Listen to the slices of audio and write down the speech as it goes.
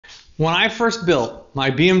When I first built my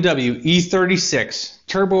BMW E36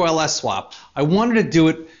 Turbo LS swap, I wanted to do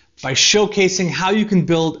it by showcasing how you can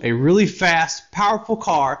build a really fast, powerful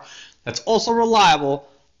car that's also reliable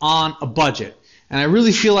on a budget. And I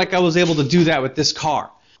really feel like I was able to do that with this car.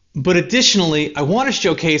 But additionally, I want to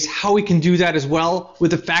showcase how we can do that as well with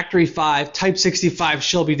the Factory 5 Type 65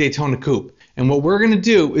 Shelby Daytona Coupe. And what we're going to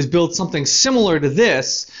do is build something similar to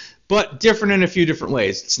this, but different in a few different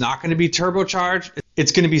ways. It's not going to be turbocharged,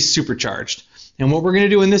 it's going to be supercharged. And what we're going to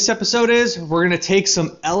do in this episode is we're going to take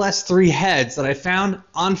some LS3 heads that I found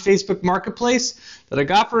on Facebook Marketplace that I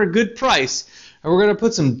got for a good price, and we're going to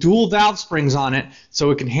put some dual valve springs on it so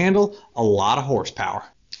it can handle a lot of horsepower.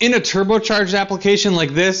 In a turbocharged application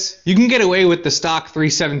like this, you can get away with the stock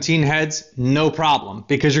 317 heads no problem,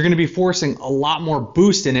 because you're going to be forcing a lot more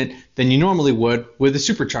boost in it than you normally would with a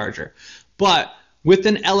supercharger. But with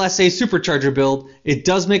an LSA supercharger build, it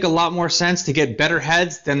does make a lot more sense to get better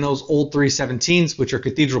heads than those old 317s, which are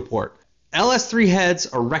cathedral port. LS3 heads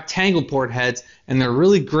are rectangle port heads, and they're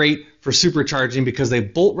really great for supercharging because they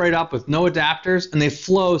bolt right up with no adapters, and they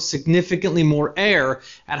flow significantly more air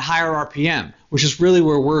at higher RPM, which is really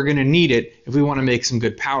where we're going to need it if we want to make some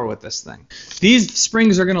good power with this thing. These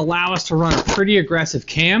springs are going to allow us to run a pretty aggressive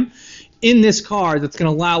cam in this car that's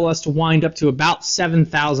going to allow us to wind up to about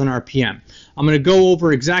 7,000 RPM. I'm going to go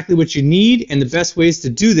over exactly what you need and the best ways to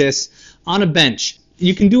do this on a bench.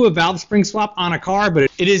 You can do a valve spring swap on a car,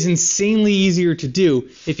 but it is insanely easier to do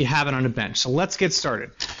if you have it on a bench. So let's get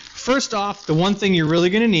started. First off, the one thing you're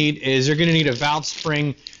really going to need is you're going to need a valve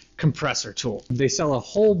spring compressor tool. They sell a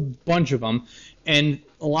whole bunch of them, and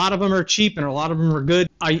a lot of them are cheap and a lot of them are good.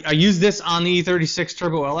 I use this on the E36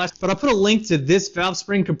 Turbo LS, but I'll put a link to this valve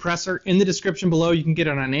spring compressor in the description below. You can get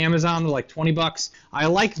it on Amazon. They're like 20 bucks. I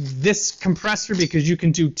like this compressor because you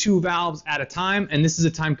can do 2 valves at a time, and this is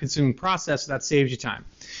a time-consuming process, so that saves you time.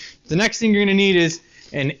 The next thing you're going to need is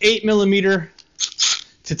an 8mm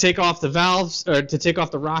to take off the valves, or to take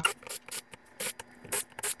off the rock.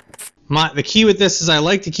 The key with this is I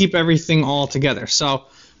like to keep everything all together. So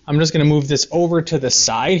I'm just going to move this over to the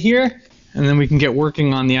side here, and then we can get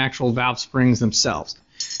working on the actual valve springs themselves.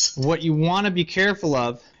 What you want to be careful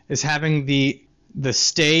of is having the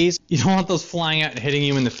stays. You don't want those flying out and hitting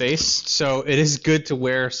you in the face, so it is good to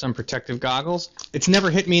wear some protective goggles. It's never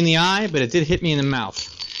hit me in the eye, but it did hit me in the mouth,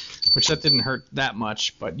 which that didn't hurt that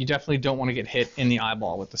much, but you definitely don't want to get hit in the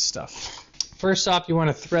eyeball with this stuff. First off, you want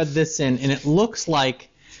to thread this in, and it looks like,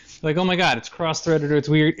 oh my god, it's cross-threaded or it's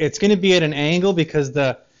weird. It's going to be at an angle because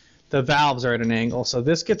the valves are at an angle, so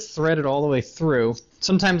this gets threaded all the way through.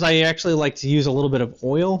 Sometimes I actually like to use a little bit of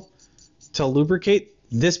oil to lubricate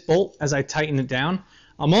this bolt as I tighten it down.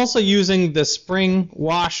 I'm also using the spring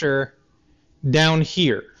washer down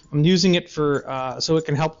here. I'm using it for so it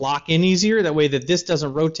can help lock in easier, that way that this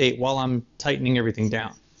doesn't rotate while I'm tightening everything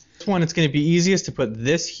down. This one, it's going to be easiest to put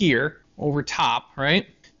this here over top, right?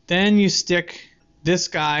 Then you stick this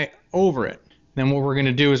guy over it. Then what we're going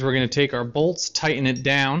to do is we're going to take our bolts, tighten it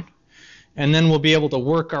down, and then we'll be able to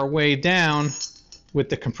work our way down with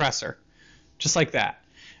the compressor, just like that.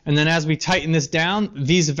 And then as we tighten this down,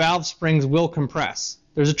 these valve springs will compress.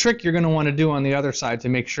 There's a trick you're going to want to do on the other side to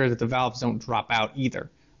make sure that the valves don't drop out either.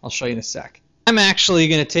 I'll show you in a sec. I'm actually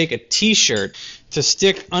going to take a t-shirt to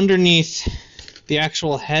stick underneath the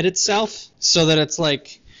actual head itself so that it's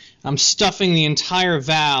like I'm stuffing the entire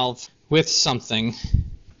valve with something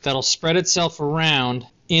that'll spread itself around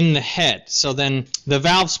in the head. So then the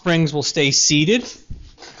valve springs will stay seated.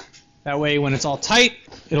 That way when it's all tight,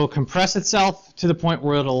 it'll compress itself to the point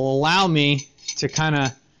where it'll allow me to kind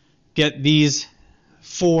of get these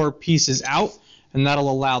 4 pieces out, and that'll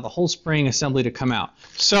allow the whole spring assembly to come out.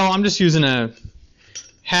 So I'm just using a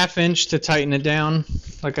 1/2 inch to tighten it down.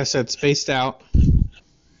 Like I said, spaced out. I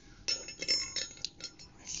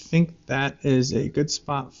think that is a good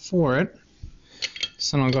spot for it.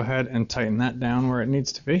 So I'll go ahead and tighten that down where it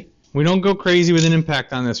needs to be. We don't go crazy with an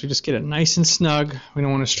impact on this. We just get it nice and snug. We don't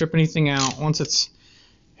want to strip anything out. Once it's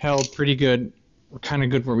held pretty good, we're kind of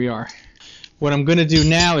good where we are. What I'm going to do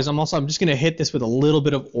now is I'm just going to hit this with a little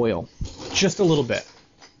bit of oil. Just a little bit.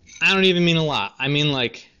 I don't even mean a lot. I mean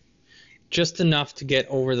like just enough to get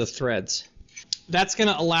over the threads. That's going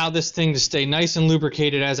to allow this thing to stay nice and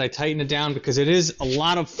lubricated as I tighten it down, because it is a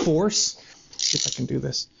lot of force. Let's see if I can do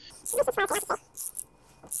this.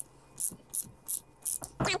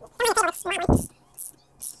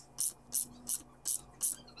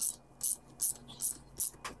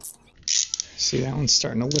 See, that one's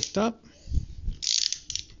starting to lift up.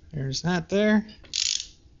 There's that there.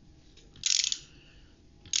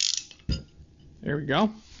 There we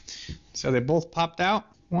go. So they both popped out.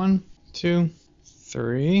 1, 2,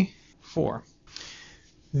 3, 4.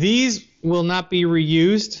 These will not be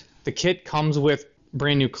reused. The kit comes with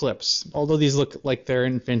brand new clips, although these look like they're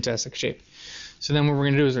in fantastic shape. So then what we're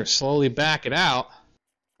going to do is we're slowly back it out.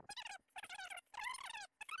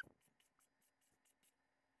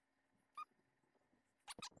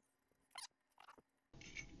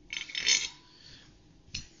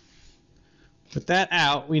 With that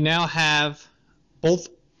out, we now have both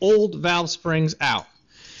old valve springs out.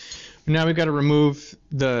 Now we've got to remove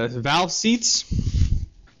the valve seats.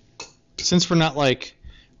 Since we're not like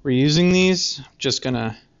reusing these, I'm just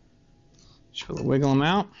gonna wiggle them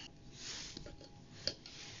out.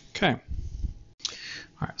 Okay.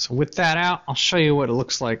 Alright, so with that out, I'll show you what it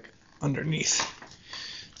looks like underneath.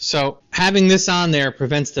 So having this on there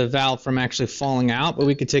prevents the valve from actually falling out, but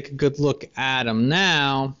we could take a good look at them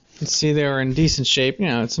now. You can see they are in decent shape. You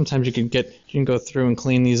know, sometimes you can go through and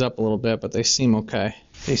clean these up a little bit, but they seem okay.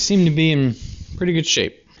 They seem to be in pretty good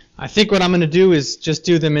shape. I think what I'm going to do is just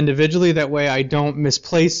do them individually. That way I don't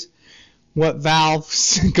misplace what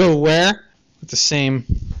valves go where. With the same,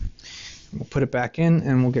 we'll put it back in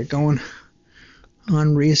and we'll get going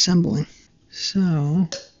on reassembling. So,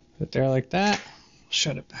 put it there like that.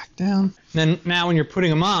 Shut it back down. Then now when you're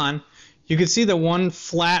putting them on, you can see the one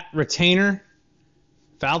flat retainer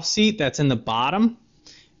valve seat that's in the bottom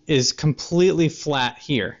is completely flat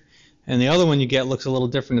here. And the other one you get looks a little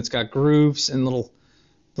different. It's got grooves and little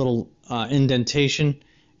indentation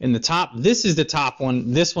in the top. This is the top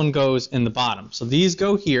one. This one goes in the bottom. So these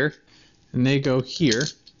go here and they go here.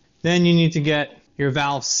 Then you need to get your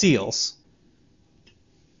valve seals.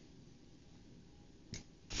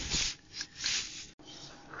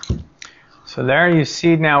 So there you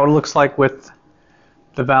see now what it looks like with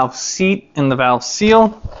the valve seat and the valve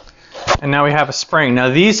seal. And now we have a spring. Now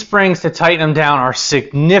these springs, to tighten them down, are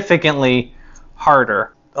significantly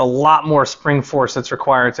harder. A lot more spring force that's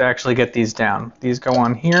required to actually get these down. These go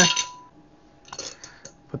on here.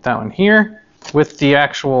 Put that one here with the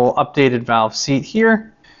actual updated valve seat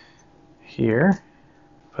here. Here.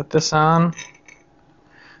 Put this on.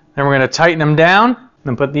 Then we're going to tighten them down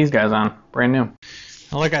and put these guys on. Brand new.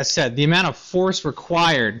 Now, like I said, the amount of force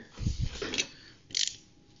required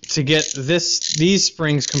to get these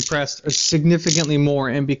springs compressed is significantly more,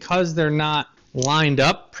 and because they're not lined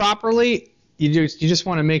up properly, you just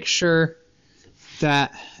want to make sure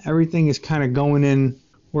that everything is kind of going in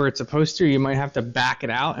where it's supposed to. You might have to back it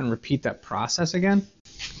out and repeat that process again.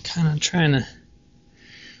 Kind of trying to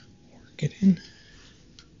work it in.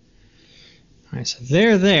 All right, so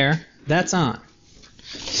there, that's on.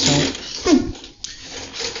 So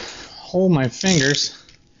hold my fingers.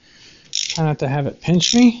 Try not to have it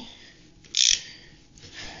pinch me.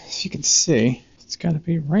 As you can see, it's got to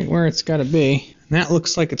be right where it's got to be. And that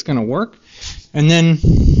looks like it's going to work. And then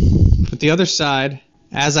with the other side,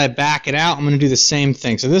 as I back it out, I'm going to do the same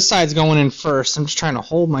thing. So this side's going in first. I'm just trying to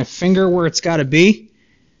hold my finger where it's got to be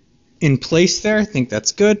in place there. I think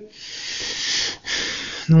that's good. And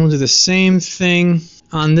then we'll do the same thing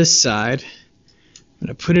on this side. I'm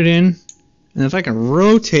going to put it in, and if I can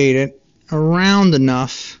rotate it around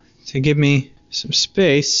enough to give me some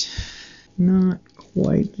space, not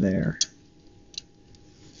quite there.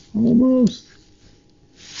 Almost.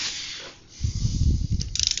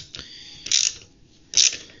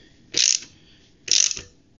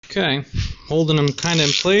 Okay, holding them kind of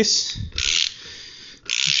in place.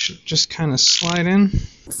 Should just kind of slide in.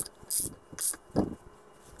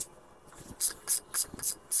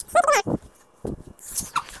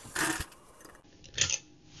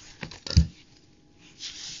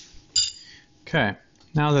 Okay,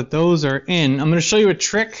 now that those are in, I'm going to show you a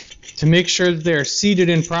trick to make sure that they're seated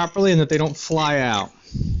in properly and that they don't fly out.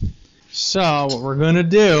 So what we're going to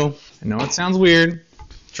do, I know it sounds weird,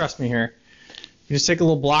 trust me here, you just take a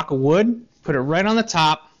little block of wood, put it right on the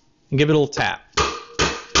top, and give it a little tap.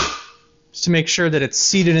 Just to make sure that it's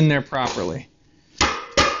seated in there properly.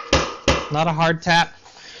 Not a hard tap,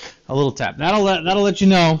 a little tap. That'll let you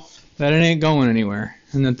know that it ain't going anywhere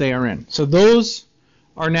and that they are in. So those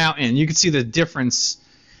are now in. You can see the difference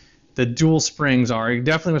the dual springs are. It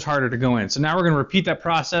definitely was harder to go in. So now we're going to repeat that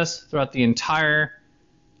process throughout the entire,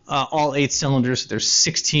 all 8 cylinders. So there's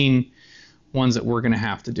 16 ones that we're going to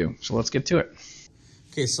have to do. So let's get to it.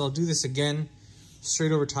 Okay, so I'll do this again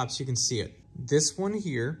straight over top so you can see it. This one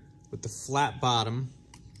here with the flat bottom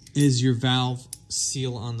is your valve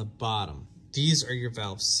seal on the bottom. These are your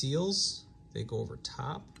valve seals. They go over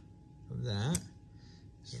top of that.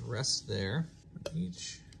 Just rest there.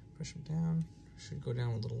 Each, push them down. Should go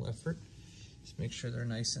down with a little effort. Just make sure they're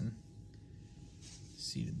nice and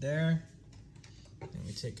seated there. Then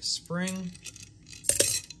we take a spring.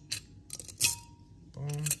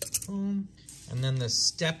 Boom, boom. And then the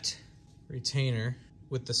stepped retainer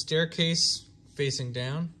with the staircase facing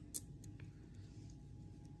down,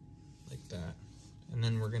 like that. And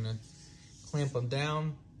then we're gonna clamp them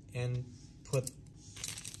down and put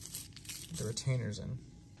the retainers in.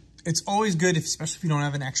 It's always good, especially if you don't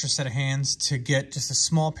have an extra set of hands, to get just a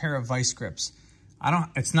small pair of vice grips.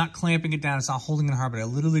 It's not clamping it down, it's not holding it hard, but I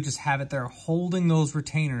literally just have it there holding those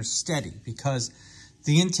retainers steady, because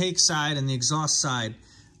the intake side and the exhaust side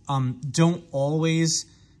don't always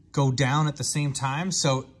go down at the same time.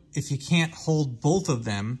 So if you can't hold both of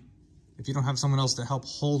them, if you don't have someone else to help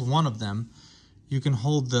hold one of them, you can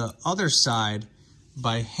hold the other side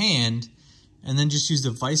by hand and then just use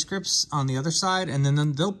the vice grips on the other side, and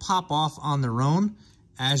then they'll pop off on their own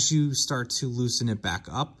as you start to loosen it back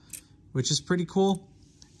up, which is pretty cool.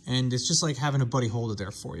 And it's just like having a buddy hold it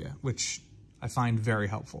there for you, which I find very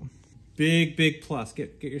helpful. Big, big plus.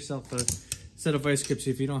 Get yourself a set of vice grips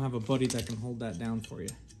if you don't have a buddy that can hold that down for you.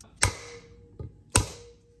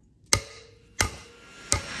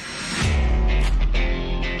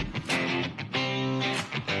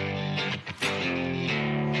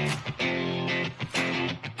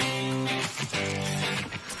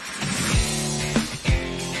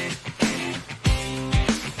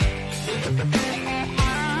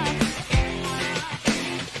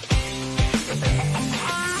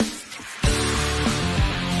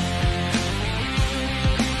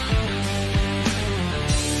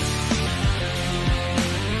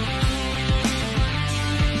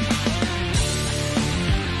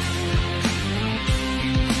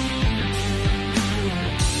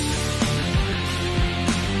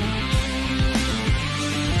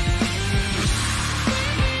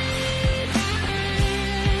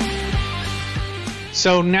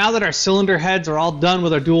 So now that our cylinder heads are all done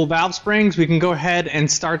with our dual valve springs, we can go ahead and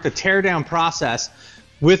start the teardown process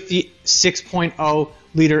with the 6.0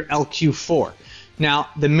 liter LQ4. Now,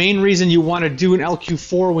 the main reason you want to do an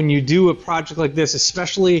LQ4 when you do a project like this,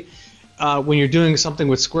 especially when you're doing something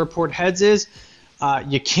with square port heads, is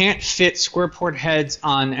you can't fit square port heads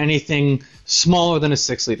on anything smaller than a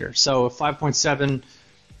 6 liter. So a 5.7,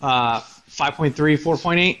 5.3,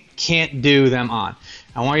 4.8, can't do them on.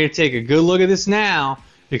 I want you to take a good look at this now,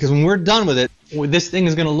 because when we're done with it, this thing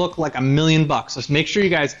is going to look like $1 million. So make sure you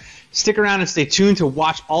guys stick around and stay tuned to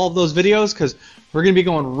watch all of those videos, because we're going to be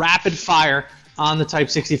going rapid fire on the Type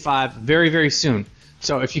 65 very, very soon.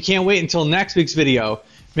 So if you can't wait until next week's video,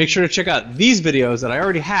 make sure to check out these videos that I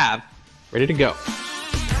already have ready to go.